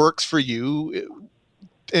what works for you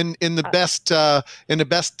in the best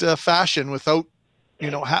fashion without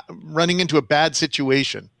running into a bad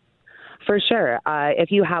situation? For sure.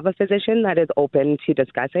 If you have a physician that is open to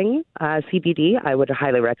discussing CBD, I would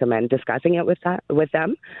highly recommend discussing it with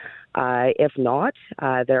them. If not,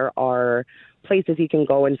 there are places you can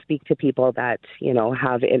go and speak to people that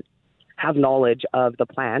have knowledge of the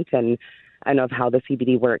plant and of how the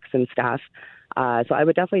CBD works and stuff. So I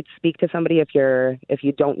would definitely speak to somebody if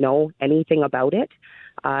you don't know anything about it.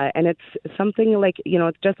 And it's something like,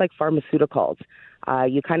 it's just like pharmaceuticals.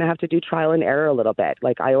 You kind of have to do trial and error a little bit.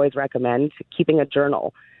 Like I always recommend keeping a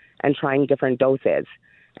journal and trying different doses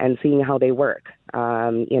and seeing how they work.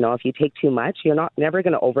 If you take too much, you're never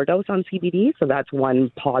going to overdose on CBD. So that's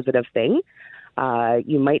one positive thing.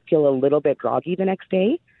 You might feel a little bit groggy the next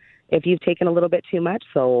day if you've taken a little bit too much.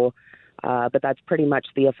 So, but that's pretty much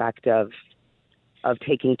the effect of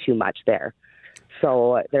taking too much there.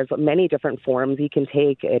 So there's many different forms you can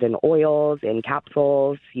take it in oils, in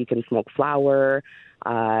capsules. You can smoke flower.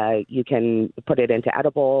 You can put it into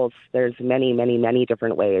edibles. There's many, many, many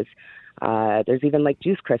different ways. There's even like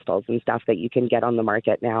juice crystals and stuff that you can get on the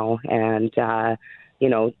market now, and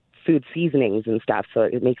food seasonings and stuff. So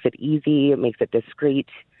it makes it easy. It makes it discreet.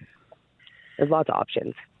 There's lots of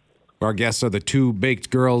options. Our guests are the two Baked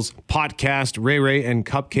Girls POTCAST, Ray and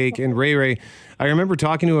Cupcake. And Ray, I remember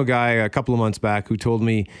talking to a guy a couple of months back who told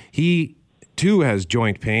me he too has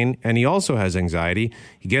joint pain and he also has anxiety.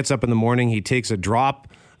 He gets up in the morning, he takes a drop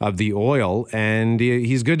of the oil, and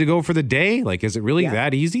he's good to go for the day. Like, is it really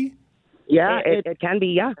that easy? Yeah, it can be,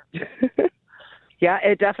 yeah. Yeah,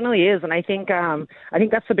 it definitely is. And I think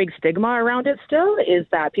that's the big stigma around it still, is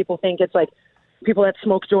that people think it's like people that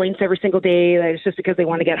smoke joints every single day, that it's just because they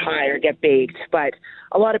want to get high or get baked. But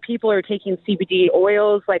a lot of people are taking CBD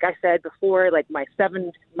oils. Like I said before, like my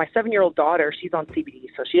 7-year-old daughter, she's on CBD,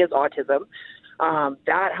 so she has autism.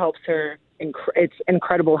 That helps her. It's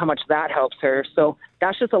incredible how much that helps her. So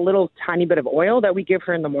that's just a little tiny bit of oil that we give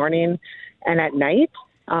her in the morning and at night.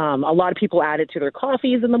 A lot of people add it to their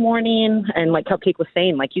coffees in the morning. And like Cupcake was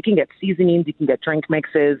saying, like you can get seasonings, you can get drink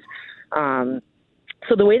mixes.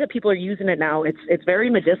 So the way that people are using it now, it's very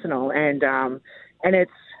medicinal, and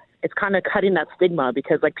it's kind of cutting that stigma,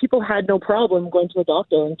 because like people had no problem going to a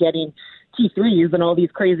doctor and getting T3s and all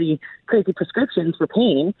these crazy prescriptions for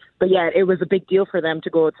pain, but yet it was a big deal for them to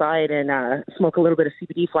go outside and smoke a little bit of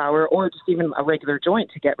CBD flower or just even a regular joint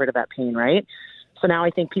to get rid of that pain, right? So now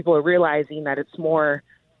I think people are realizing that it's more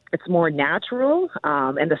natural,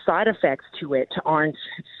 and the side effects to it aren't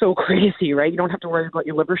so crazy, right? You don't have to worry about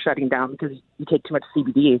your liver shutting down because you take too much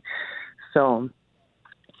CBD. So,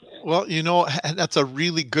 well, that's a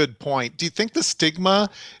really good point. Do you think the stigma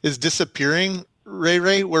is disappearing,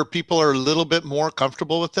 Ray, where people are a little bit more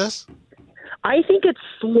comfortable with this? I think it's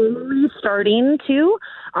slowly starting to.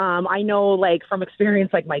 I know, like, from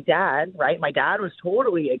experience, like my dad, right? My dad was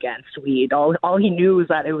totally against weed. All he knew was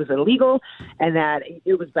that it was illegal and that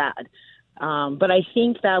it was bad. But I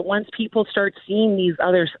think that once people start seeing these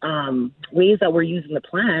other ways that we're using the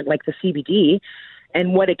plant, like the CBD,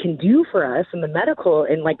 and what it can do for us in the medical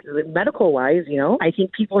wise, I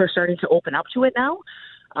think people are starting to open up to it now.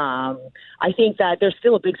 I think that there's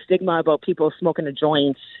still a big stigma about people smoking a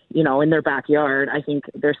joint, in their backyard. I think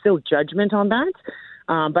there's still judgment on that.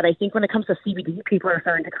 But I think when it comes to CBD, people are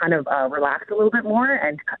starting to kind of relax a little bit more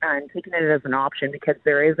and taking it as an option because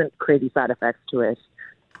there isn't crazy side effects to it.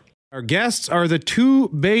 Our guests are the two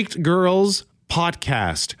Baked Girls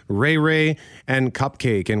POTCAST, Ray and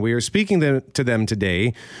Cupcake, and we are speaking to them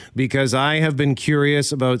today because I have been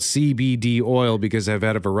curious about CBD oil because I've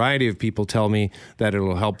had a variety of people tell me that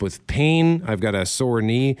it'll help with pain. I've got a sore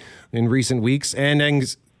knee in recent weeks and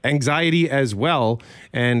anxiety as well.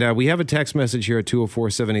 And we have a text message here at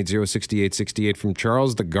 204-780-6868 from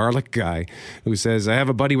Charles the Garlic Guy, who says, I have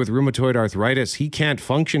a buddy with rheumatoid arthritis. He can't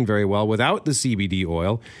function very well without the CBD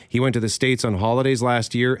oil. He went to the States on holidays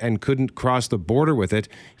last year and couldn't cross the border with it.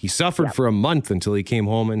 He suffered for a month until he came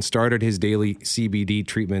home and started his daily CBD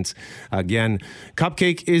treatments again.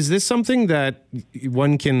 Cupcake, is this something that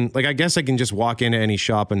one can, like, I guess I can just walk into any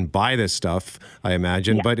shop and buy this stuff, I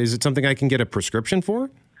imagine, but is it something I can get a prescription for?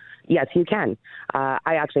 Yes, you can. I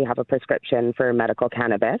actually have a prescription for medical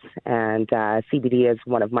cannabis, and CBD is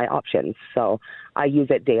one of my options. So I use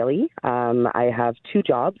it daily. I have 2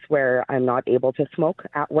 jobs where I'm not able to smoke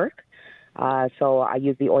at work. So I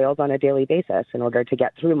use the oils on a daily basis in order to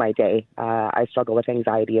get through my day. I struggle with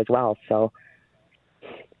anxiety as well. So,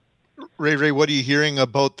 Ray, what are you hearing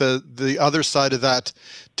about the other side of that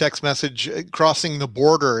text message, crossing the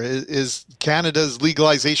border? Is Canada's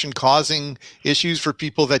legalization causing issues for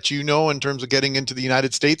people that in terms of getting into the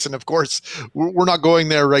United States? And of course, we're not going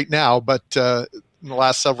there right now, but in the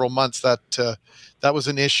last several months, that was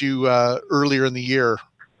an issue earlier in the year.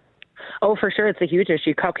 Oh, for sure. It's a huge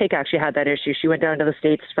issue. Cupcake actually had that issue. She went down to the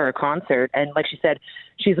States for a concert, and like she said,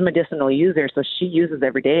 she's a medicinal user, so she uses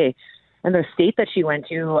every day. And the state that she went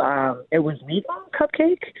to, it was legal,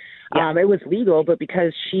 Cupcake. Yeah. It was legal, but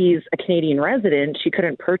because she's a Canadian resident, she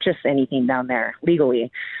couldn't purchase anything down there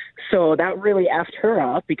legally. So that really effed her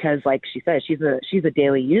up because, like she said, she's a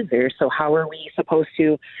daily user. So how are we supposed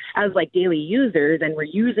to, as like daily users, and we're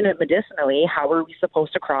using it medicinally, how are we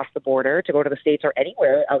supposed to cross the border to go to the States or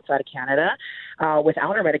anywhere outside of Canada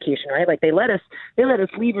without our medication, right? Like they let us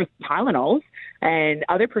leave with Tylenols and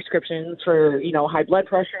other prescriptions for, high blood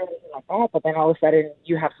pressure and anything like that. But then all of a sudden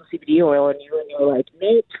you have some CBD oil and you're like,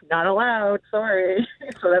 nope, not allowed. Sorry.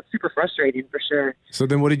 So that's super frustrating for sure. So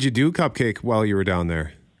then what did you do, Cupcake, while you were down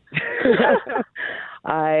there?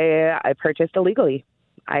 I purchased illegally.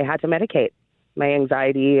 I had to medicate. My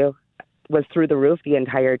anxiety was through the roof the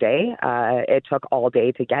entire day. It took all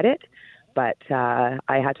day to get it, but I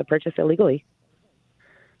had to purchase illegally.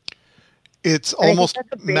 It's almost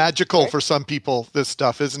magical for some people, this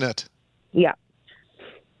stuff, isn't it? Yeah.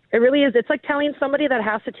 It really is. It's like telling somebody that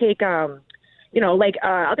has to take, other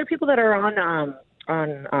people that are on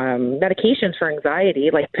medications for anxiety,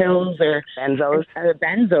 like pills or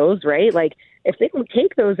benzos, right? Like if they don't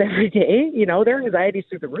take those every day, their anxiety's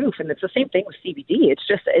through the roof. And it's the same thing with CBD. It's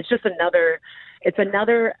just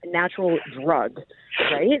another natural drug,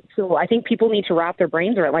 right? So I think people need to wrap their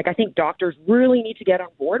brains around. Like I think doctors really need to get on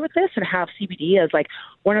board with this and have CBD as like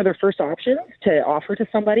one of their first options to offer to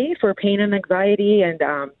somebody for pain and anxiety and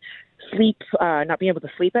sleep, not being able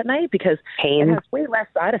to sleep at night because it has way less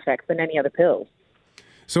side effects than any other pills.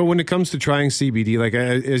 So when it comes to trying CBD, like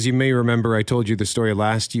as you may remember, I told you the story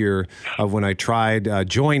last year of when I tried a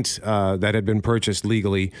joint that had been purchased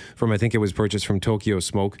legally from, I think it was purchased from Tokyo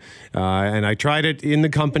Smoke. And I tried it in the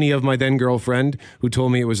company of my then girlfriend who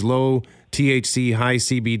told me it was low THC, high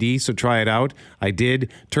CBD, so try it out. I did.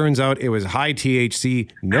 Turns out it was high THC,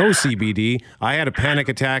 no CBD. I had a panic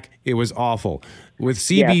attack. It was awful. With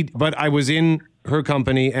CBD, but I was in her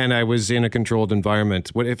company and I was in a controlled environment.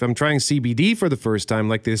 What if I'm trying CBD for the first time,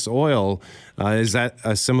 like this oil? Is that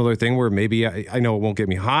a similar thing where maybe I know it won't get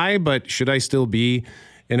me high, but should I still be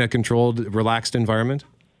in a controlled, relaxed environment?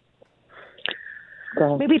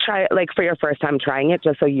 Maybe try it like for your first time trying it,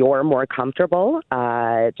 just so you're more comfortable.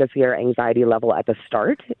 Just your anxiety level at the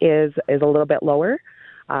start is a little bit lower.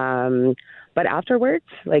 But afterwards,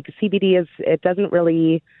 like CBD it doesn't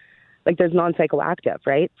really, like there's non-psychoactive,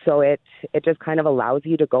 right? So it just kind of allows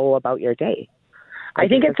you to go about your day. I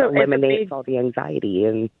think it eliminates all the anxiety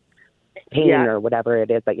and pain or whatever it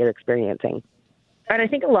is that you're experiencing. And I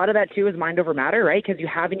think a lot of that, too, is mind over matter, right? Because you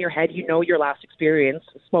have in your head, your last experience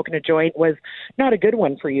smoking a joint was not a good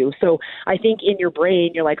one for you. So I think in your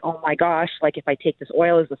brain, you're like, oh, my gosh, like if I take this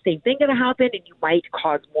oil, is the same thing going to happen? And you might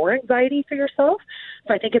cause more anxiety for yourself.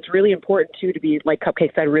 So I think it's really important, too, to be, like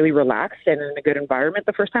Cupcake said, really relaxed and in a good environment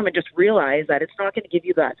the first time and just realize that it's not going to give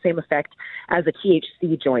you that same effect as a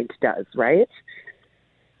THC joint does, right?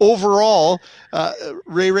 Overall,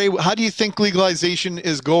 Ray, how do you think legalization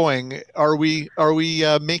is going? Are we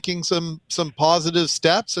making some positive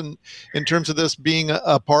steps in terms of this being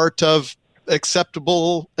a part of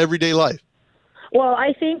acceptable everyday life? Well,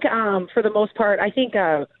 I think for the most part, I think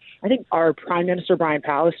our Prime Minister Brian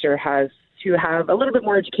Pallister has to have a little bit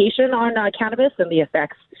more education on cannabis and the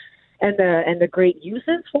effects and the great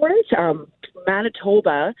uses for it.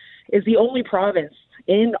 Manitoba is the only province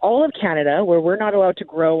in all of Canada where we're not allowed to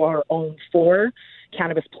grow our own 4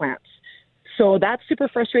 cannabis plants. So that's super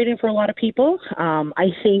frustrating for a lot of people. I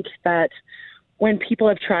think that when people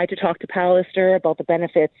have tried to talk to Pallister about the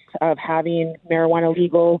benefits of having marijuana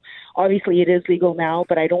legal, obviously it is legal now,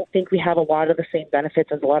 but I don't think we have a lot of the same benefits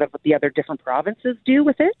as a lot of the other different provinces do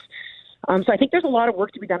with it. So I think there's a lot of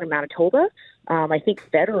work to be done in Manitoba. I think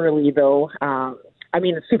federally, though,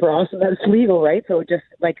 it's super awesome that it's legal, right? So just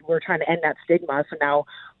like we're trying to end that stigma. So now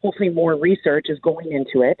hopefully more research is going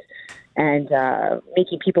into it and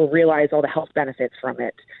making people realize all the health benefits from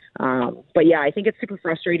it. But yeah, I think it's super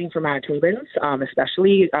frustrating for Manitobans,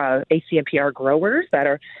 especially ACMPR growers that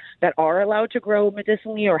are allowed to grow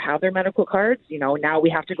medicinally or have their medical cards. Now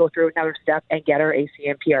we have to go through another step and get our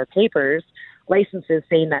ACMPR papers, licenses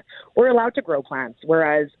saying that we're allowed to grow plants,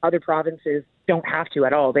 whereas other provinces don't have to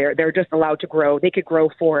at all. They're just allowed to grow. They could grow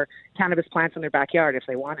 4 cannabis plants in their backyard if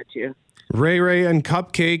they wanted to. Ray and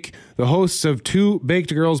Cupcake, the hosts of 2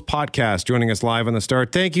 Baked Girls POTCAST, joining us live on the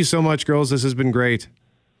start. Thank you so much, girls. This has been great.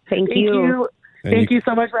 Thank you. Thank you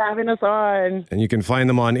so much for having us on. And you can find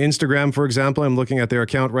them on Instagram, for example. I'm looking at their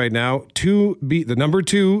account right now. 2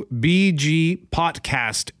 BG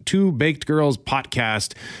Podcast, 2 Baked Girls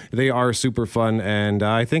Podcast. They are super fun. And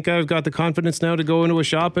I think I've got the confidence now to go into a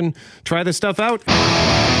shop and try this stuff out.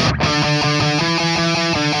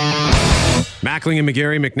 Mackling and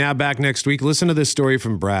McGarry, McNabb back next week. Listen to this story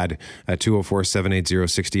from Brad at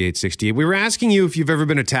 204-780-6868. We were asking you if you've ever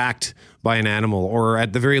been attacked by an animal or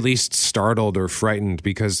at the very least startled or frightened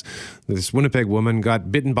because this Winnipeg woman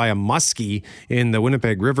got bitten by a musky in the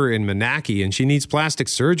Winnipeg River in Minaki and she needs plastic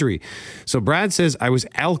surgery. So Brad says, I was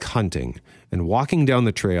elk hunting and walking down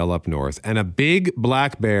the trail up north, and a big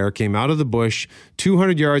black bear came out of the bush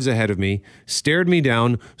 200 yards ahead of me, stared me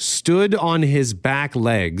down, stood on his back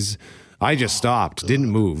legs. I just stopped,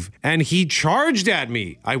 didn't move, and he charged at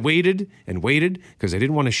me. I waited and waited because I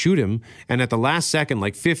didn't want to shoot him, and at the last second,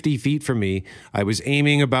 like 50 feet from me, I was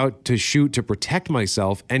aiming about to shoot to protect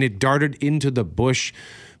myself, and it darted into the bush.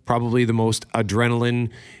 Probably the most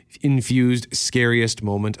adrenaline-infused, scariest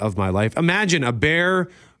moment of my life. Imagine a bear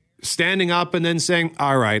standing up and then saying,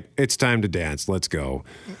 all right, it's time to dance. Let's go.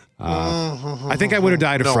 I think I would have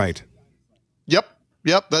died of fright.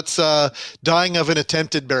 Yep. That's dying of an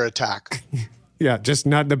attempted bear attack. Yeah, just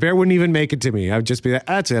not, the bear wouldn't even make it to me. I would just be like,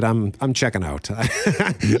 that's it. I'm checking out.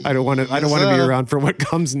 I don't want to be around for what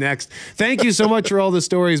comes next. Thank you so much for all the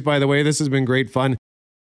stories, by the way. This has been great fun.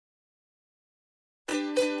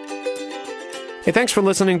 Hey, thanks for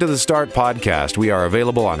listening to the Start Podcast. We are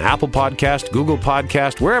available on Apple Podcast, Google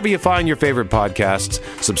Podcast, wherever you find your favorite podcasts.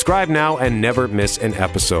 Subscribe now and never miss an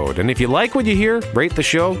episode. And if you like what you hear, rate the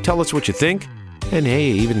show, tell us what you think, and hey,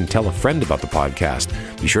 even tell a friend about the podcast.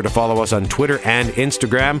 Be sure to follow us on Twitter and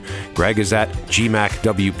Instagram. Greg is at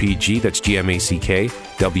GMACWPG, that's GMACK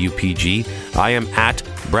WPG. I am at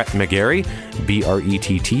Brett McGarry,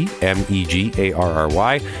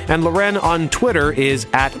 BRETTMEGARRY. And Loren on Twitter is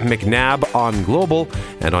at McNabb on Global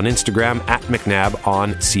and on Instagram at McNabb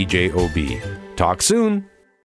on CJOB. Talk soon.